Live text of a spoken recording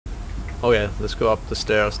Oh yeah, let's go up the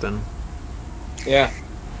stairs then. Yeah.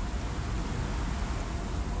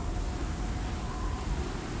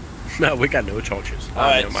 No, we got no torches.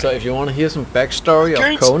 Alright, so if you want to hear some backstory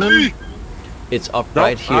of Conan, it's up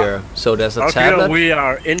right here. So there's a tablet. Here we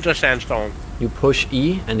are in the sandstone. You push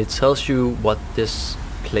E and it tells you what this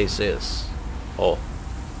place is. Or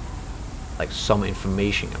like some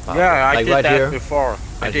information about it. I like did right that here. before.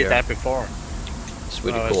 Right I did that before. It's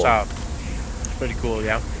really cool. It's pretty cool,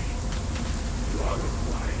 yeah.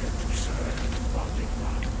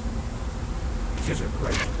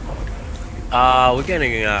 We're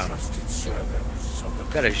getting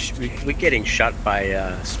we're getting shot by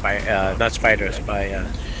not spiders, by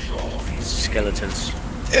skeletons.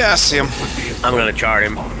 Yeah, I see him. I'm gonna charge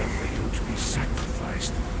him.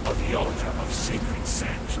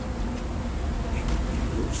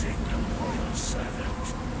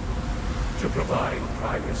 To provide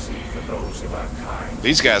privacy for those of our kind.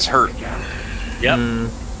 These guys hurt. Yep.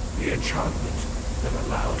 The enchantment that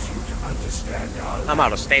allows you to understand our I'm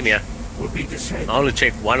out of stamina. will be the same. I only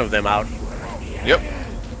take one of them out. Yep.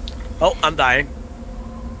 Oh, I'm dying.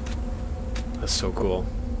 That's so cool.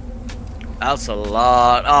 That's a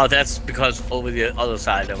lot. Oh, that's because over the other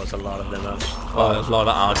side there was a lot of them. Oh, there's a lot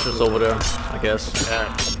of archers over there, I guess.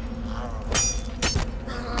 Yeah.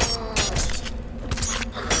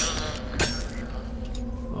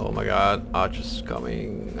 Oh my god, archers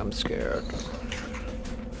coming. I'm scared.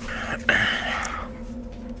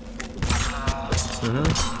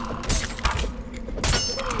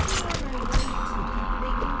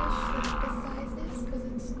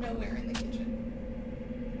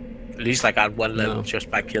 At least I got one level just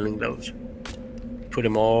by killing those. Put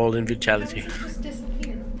them all in vitality. Just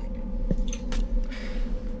disappear.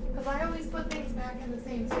 Because I always put things back in the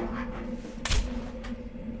same spot.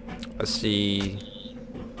 I see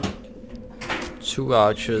 2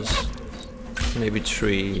 archers, maybe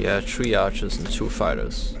 3. Yeah, 3 archers and 2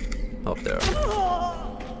 fighters up there.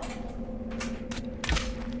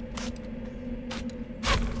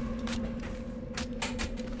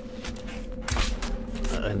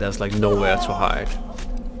 And there's like nowhere to hide.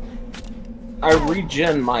 I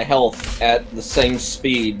regen my health at the same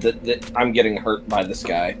speed that I'm getting hurt by this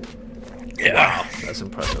guy. Yeah. Wow, that's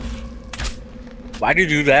impressive. Why do you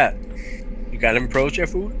do that? You got him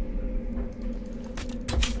project food?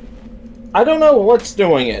 I don't know what's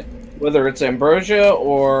doing it. Whether it's ambrosia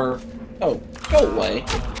or... Oh, go away.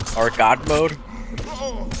 Or God mode?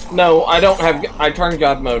 No, I don't have... I turned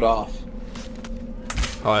God mode off.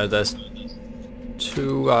 Alright, there's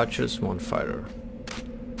 2 archers, 1 fighter.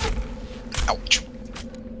 Ouch.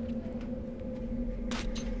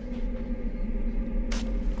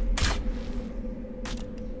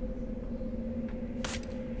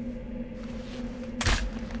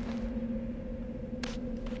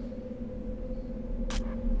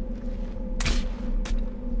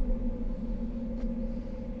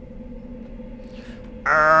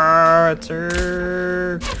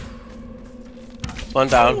 Archer. One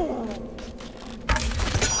down.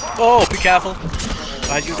 Oh, be careful.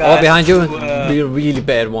 Behind you guys. Oh, behind you. Be a really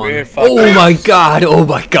bad one. weird Oh my god, oh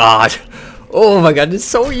my god. Oh my god, it's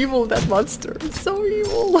so evil, that monster. It's so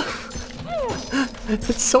evil.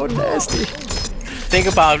 It's so nasty. Think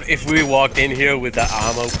about if we walked in here with the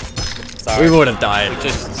armor. Sorry. We would have died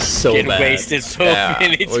just so get bad. wasted so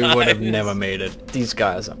many We would have times. never made it. These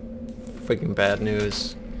guys are freaking bad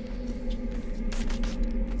news.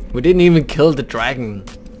 We didn't even kill the dragon.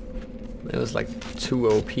 It was like too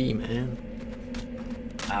OP, man.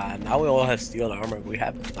 Now we all have steel armor. We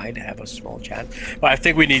might have a small chance, but I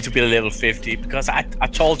think we need to be level 50 because I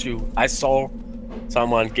told you I saw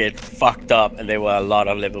someone get fucked up and there were a lot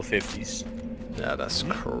of level 50s. Yeah, that's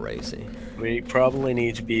crazy. We probably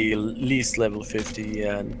need to be at least level 50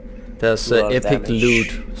 and There's a lot of epic damage.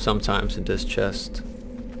 loot sometimes in this chest.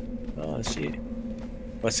 Oh, I see.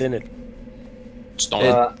 What's in it?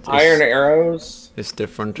 Stone. Iron arrows, It's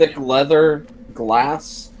different. thick leather,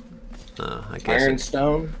 glass, I guess iron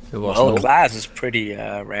stone. it was Oh, no, glass is pretty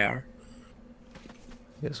rare.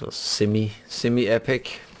 this was semi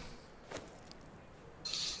epic.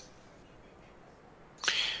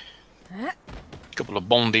 Couple of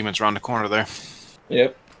bone demons around the corner there.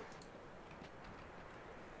 Yep.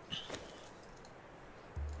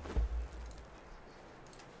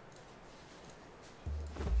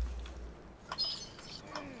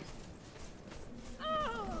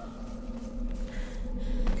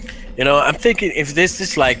 You know, I'm thinking if this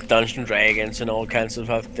is like Dungeons & Dragons and all kinds of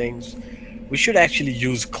other things, we should actually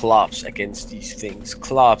use clubs against these things.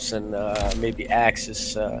 Clubs and maybe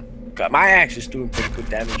axes. My axe is doing pretty good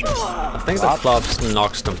damage. I think the clubs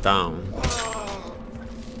knocks them down.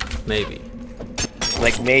 Maybe.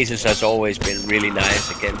 Like mazes has always been really nice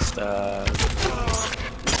against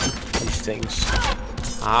these things.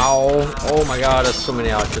 Ow! Oh my god, there's so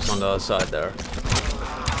many archers on the other side there.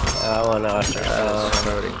 One archer. That is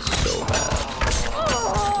hurting so bad.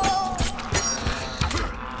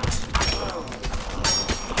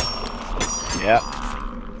 Yeah.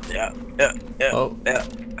 Oh. Yeah.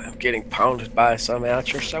 I'm getting pounded by some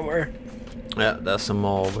archer somewhere. Yeah, there's some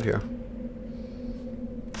more over here.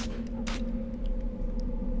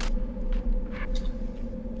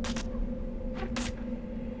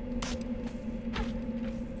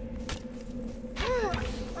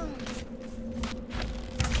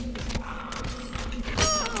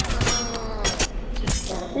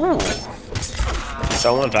 Ooh. Did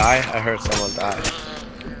someone die? I heard someone die.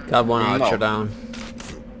 Got one archer down.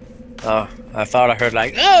 Oh, I thought I heard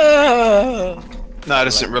like, ah! No, I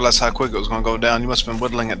just didn't realize how quick it was going to go down. You must have been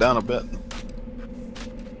whittling it down a bit.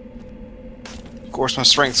 Of course, my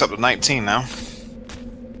strength's up to 19 now.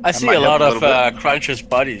 I see might a lot help of a little bit. Cruncher's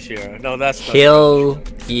buddies here. No, that's not. Hell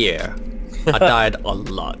yeah. I died a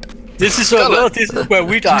lot. This is this is where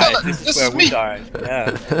we died. This is where we died.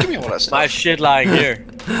 Yeah. Give me all that stuff. My shit lying here.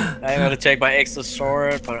 I'm gonna take my extra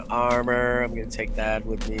sword, my armor. I'm gonna take that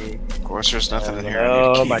with me. Of course, there's nothing in here.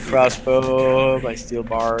 Oh, my crossbow, my steel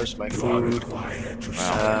bars, my food, Wow,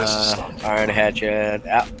 this is... iron hatchet.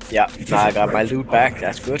 Yeah. Now I got my loot back.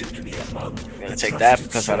 That's good. I'm gonna take that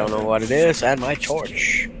because I don't know what it is, and my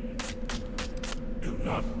torch. Do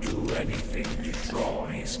not do anything to draw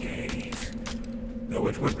his gaze. Though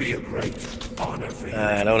it would be a great honor for you.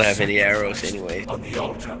 I don't have any arrows anyway. On the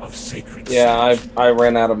altar of sacred Yeah, I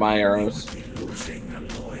ran out of my arrows. losing a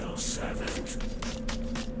loyal servant.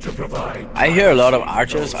 To provide I hear a lot of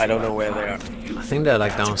archers. I don't know where they are. I think they're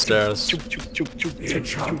like downstairs. the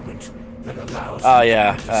enchantment that allows Oh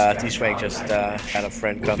yeah, D-Swag just had a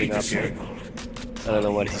friend coming up here. I don't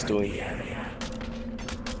know what he's doing.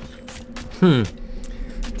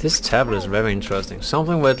 This tablet is very interesting.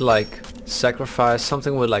 Something with like sacrifice,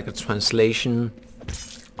 something with like a translation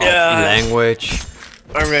of language.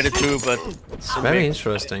 I read it too, but It's very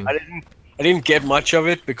interesting. I didn't get much of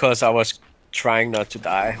it because I was trying not to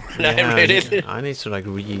die when I read it. I need to like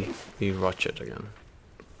re-watch it again.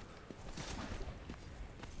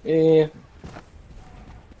 Yeah.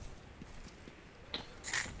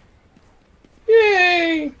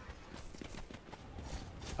 Yay!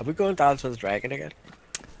 Are we going down to the dragon again?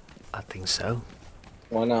 I think so.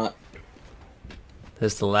 Why not?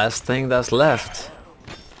 This is the last thing that's left.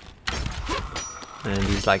 And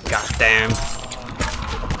he's like, God damn.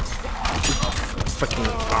 Freaking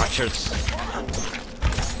archers.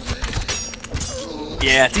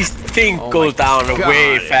 Yeah, these things Oh go my down God.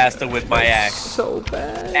 way faster with my axe. So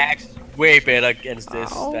bad. Axe is way better against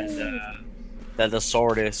this Ow. than the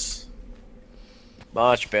sword is.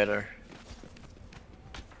 Much better.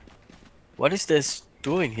 What is this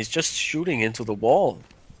doing? He's just shooting into the wall.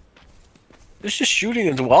 He's just shooting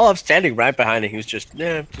into the wall. I'm standing right behind him. He was just,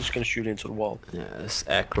 I'm just gonna shoot into the wall. Yeah, it's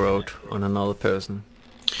aggroed on another person.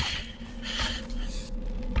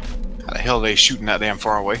 How the hell are they shooting that damn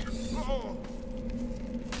far away?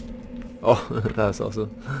 Oh, that's also.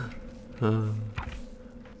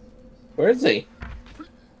 Where is he?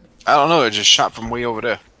 I don't know, it just shot from way over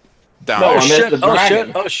there. Down. No, Oh I meant shit, the oh dragon.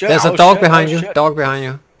 shit, oh shit. There's oh a dog shit, behind oh you. shit. Dog behind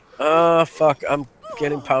you. Fuck, I'm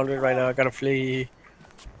getting pounded right now. I gotta flee.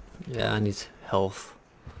 Yeah, I need health.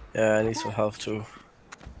 Yeah, I need some health too.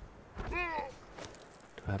 Do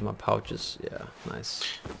I have my pouches? Yeah, nice.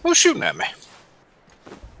 Who's shooting at me?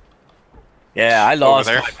 Yeah, I lost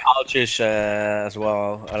there. my pouches as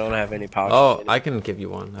well. I don't have any pouches. Oh, anymore. I can give you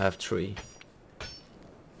one. I have 3.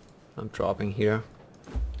 I'm dropping here.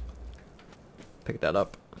 Pick that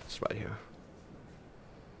up. It's right here.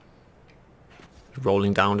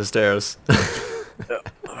 Rolling down the stairs. Yeah.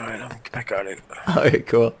 Alright, I got it. Okay,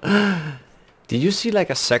 cool. Did you see like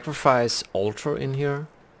a sacrifice altar in here?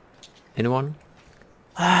 Anyone?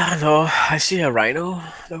 No, I see a rhino.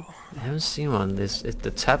 No. I haven't seen one.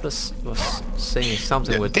 The tablet was saying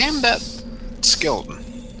something Yeah, with damn that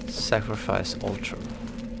skeleton. sacrifice altar.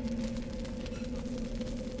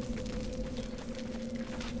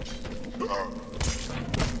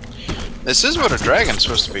 This is what a dragon's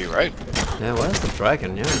supposed to be, right? Yeah, where's the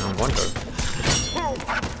dragon? Yeah, I wonder.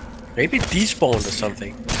 Maybe despawned or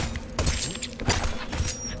something.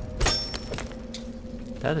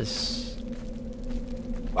 That is.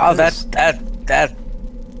 Wow, That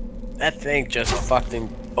that thing just fucking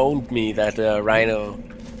owned me. That rhino.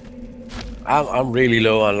 I'm really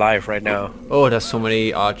low on life right now. Oh, there's so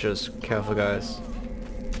many archers. Careful, guys.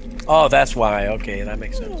 Oh, that's why. Okay, that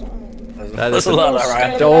makes sense. There's a lot,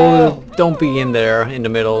 alright. Don't be in there in the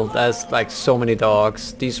middle. That's like so many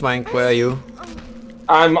dogs. D-Swank, where are you?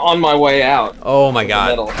 I'm on my way out. Oh my god.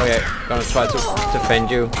 middle. Okay, gonna try to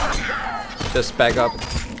defend you. Just back up.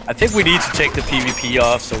 I think we need to take the PvP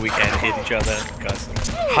off so we can hit each other, because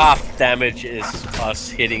half damage is us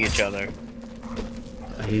hitting each other.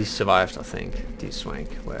 He survived, I think. D-Swank,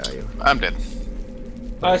 where are you? I'm dead.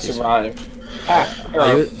 I survived. Ah,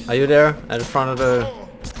 Are you there at the front of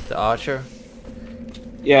the archer?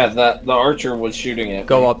 yeah, the archer was shooting at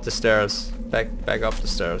Go me. up the stairs. Back up the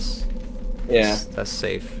stairs. Yeah. That's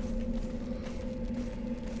safe.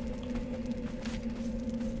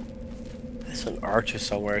 There's an archer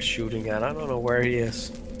somewhere shooting at. I don't know where he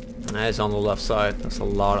is. Nah, he's on the left side. There's a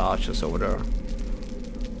lot of archers over there.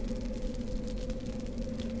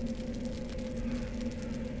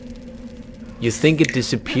 You think it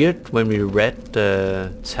disappeared when we read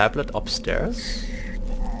the tablet upstairs?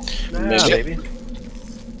 Maybe.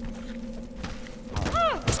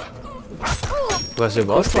 Because it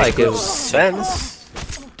was like it Sense.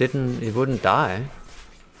 it wouldn't die.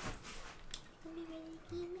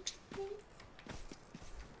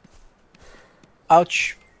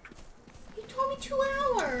 Ouch. You told me 2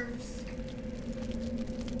 hours.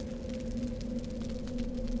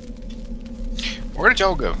 Where did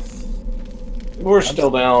y'all go? We're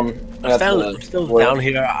still down. I'm still down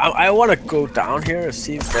here. I want to go down here and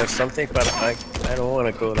see if there's something, but I don't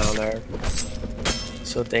want to go down there.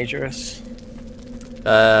 So dangerous.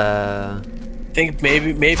 Uh, I think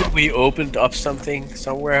maybe we opened up something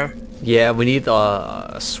somewhere. yeah, we need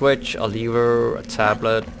a switch, a lever, a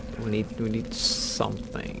tablet. We need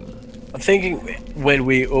something. I'm thinking when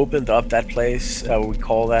we opened up that place,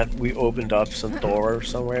 we opened up some door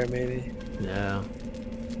somewhere maybe. Yeah.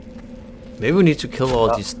 Maybe we need to kill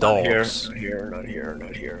all these dogs. Not here, not here,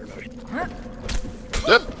 not here, not here.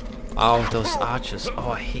 Yep. Oh, those archers. Oh,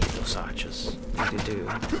 I hate those archers. What do they do?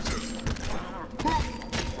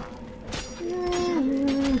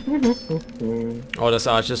 Oh, there's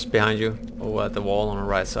archers behind you. Over at the wall on the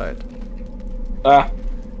right side. Ah,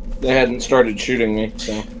 they hadn't started shooting me,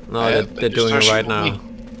 so. No, Yeah, they're just doing it start right shooting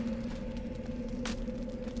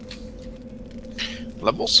now.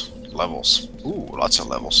 Levels? Levels. Ooh, lots of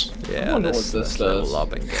levels. Yeah, wonder let's what this level does.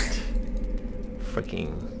 up and get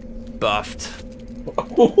freaking buffed.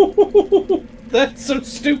 That's so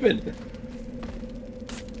stupid.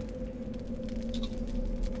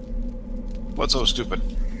 What's so stupid?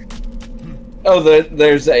 Oh,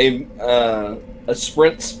 there's a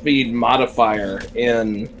sprint speed modifier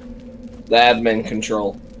in the admin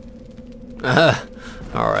control.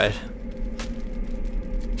 Alright.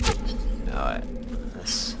 Alright.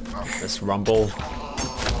 Let's rumble.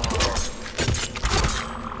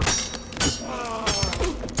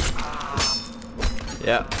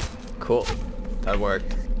 Yeah, cool. That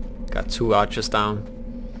worked. Got 2 archers down.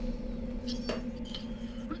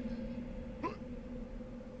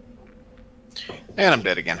 And I'm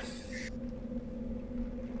dead again.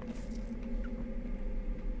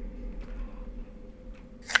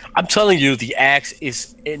 I'm telling you, the axe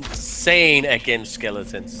is insane against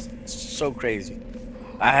skeletons. It's so crazy.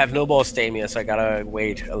 I have no more stamina, so I gotta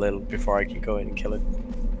wait a little before I can go in and kill it.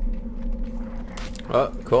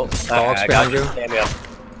 Oh, cool. Dogs I behind you. Stamina.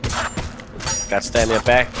 Got stamina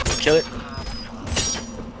back. Kill it.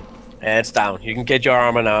 And it's down. You can get your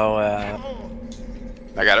armor now.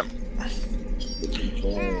 I got him.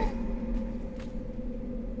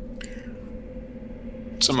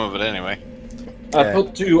 Some of it anyway. I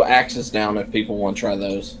put 2 axes down if people want to try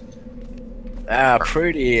those.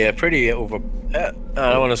 Pretty over. I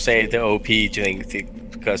don't want to say the OP thing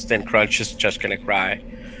because then Crunch is just gonna cry.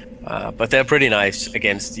 But they're pretty nice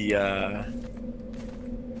against the.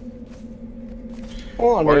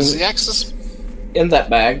 Well, I Where's mean, the axes? in that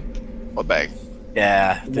bag. What bag?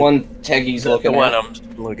 Yeah, One Teggy's the looking one at. I'm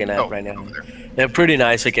looking at Oh, right now. over there. They're pretty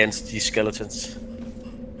nice against these skeletons.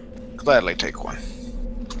 Gladly take one.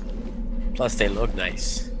 Plus, they look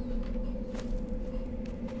nice.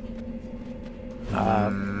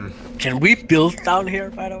 Can we build down here,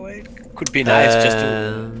 by the way? Could be nice just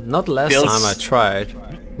to. Not last build time I tried.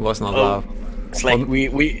 It wasn't allowed. It's like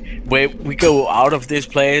we go out of this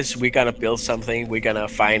place. We gotta build something. We're gonna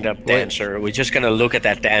find a dancer. We're just gonna look at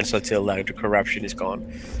that dancer till like the corruption is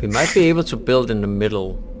gone. We might be able to build in the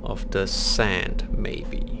middle of the sand,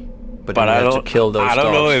 maybe. But then But we I have don't. to kill those I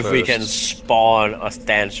don't know dogs if we can first. spawn a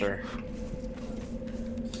dancer.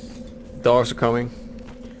 Dogs are coming.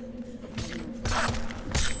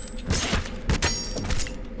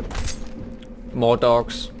 More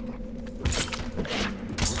dogs.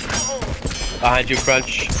 Behind you,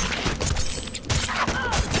 Crunch.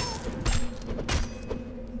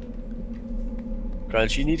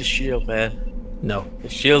 Crunch, you need a shield, man. No. The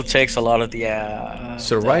shield takes a lot of the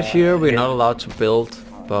So right here we're not allowed to build,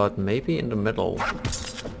 but maybe in the middle. I'm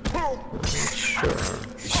not sure.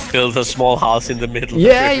 Just build a small house in the middle.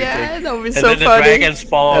 Yeah, yeah, that would be And so then the funny. dragon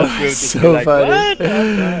spawns. That We'll was just so be like, funny. what?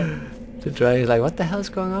 The dragon's like, what the hell's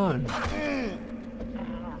going on?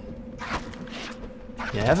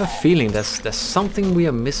 Yeah, I have a feeling there's something we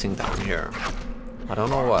are missing down here. I don't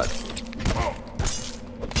know what.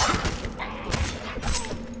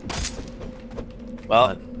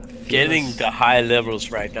 Well, getting the high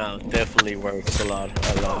levels right now definitely works a lot.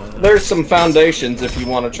 There's some foundations if you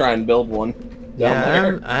want to try and build one down Yeah,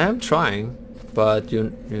 there. I am trying, but you're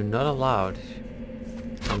not allowed.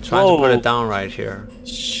 I'm trying to put it down right here.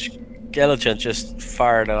 Skeleton just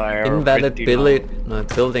fired an arrow. Invalid pretty low.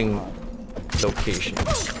 building location.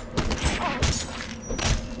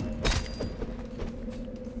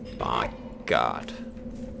 My God.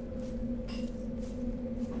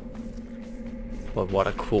 But what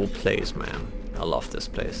a cool place, man. I love this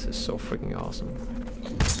place. It's so freaking awesome.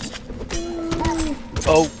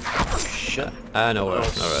 Oh, shit. No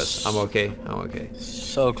worries. I'm okay. I'm okay.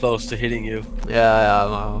 So close to hitting you. Yeah,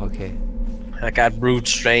 I'm okay. I got brute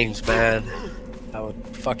strength, man. I would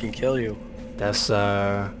fucking kill you. There's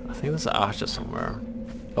I think there's an archer somewhere.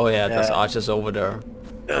 Oh yeah, there's archers over there.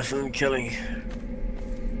 Definitely killing.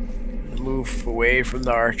 Move away from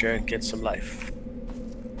the archer and get some life.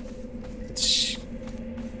 It's...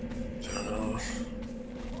 I don't know.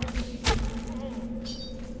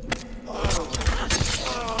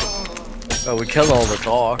 Oh, we killed all the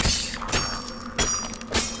dogs.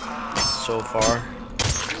 So far.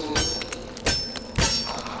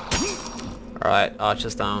 Alright,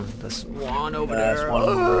 archers down. There's one over there. There's one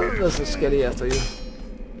over there. There's a skitty after you.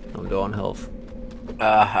 I'm low on health.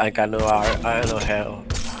 I got no hell.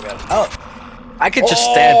 Oh, I could just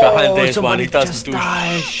stand behind this one. He doesn't do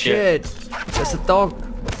shit. There's a dog.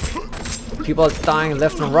 People are dying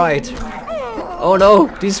left and right. Oh no,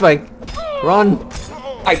 this way. Run.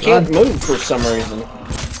 I can't move for some reason.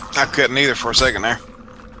 I couldn't either for a second there.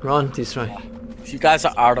 Run this way. If you guys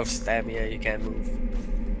are out of stamina, you can't move.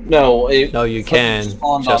 No, No, you can.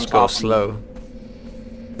 Just go slow.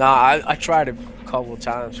 Nah, I tried a couple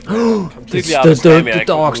times. Completely out of The stamina. I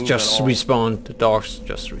dogs couldn't move just at all. respawned. The dogs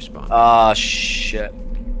just respawned. Ah, shit.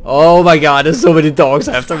 Oh my God, there's so many dogs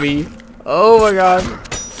after me. Oh my God.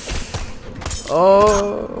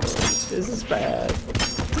 Oh, this is bad.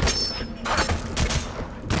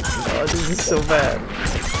 Oh, this is so bad.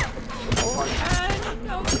 Oh my God.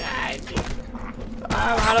 Oh my God.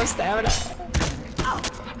 I'm out of stamina.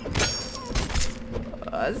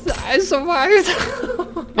 I survived.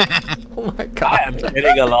 Oh my God. I am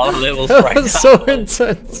getting a lot of levels That right was now. so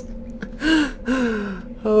intense.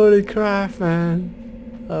 Holy crap,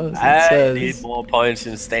 man. That was I intense. need more points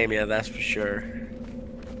in stamina, that's for sure.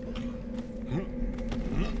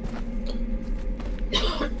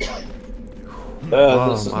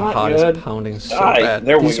 Oh, this is my not heart good. is pounding so Alright, bad.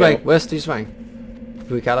 there we This way, go. where's this way?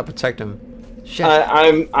 We gotta protect him. Shit.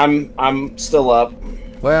 I'm still up.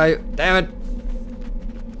 Where are you? Damn it!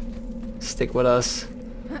 Stick with us.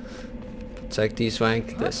 Protect these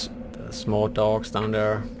rank. There's small dogs down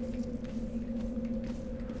there.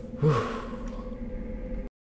 Whew.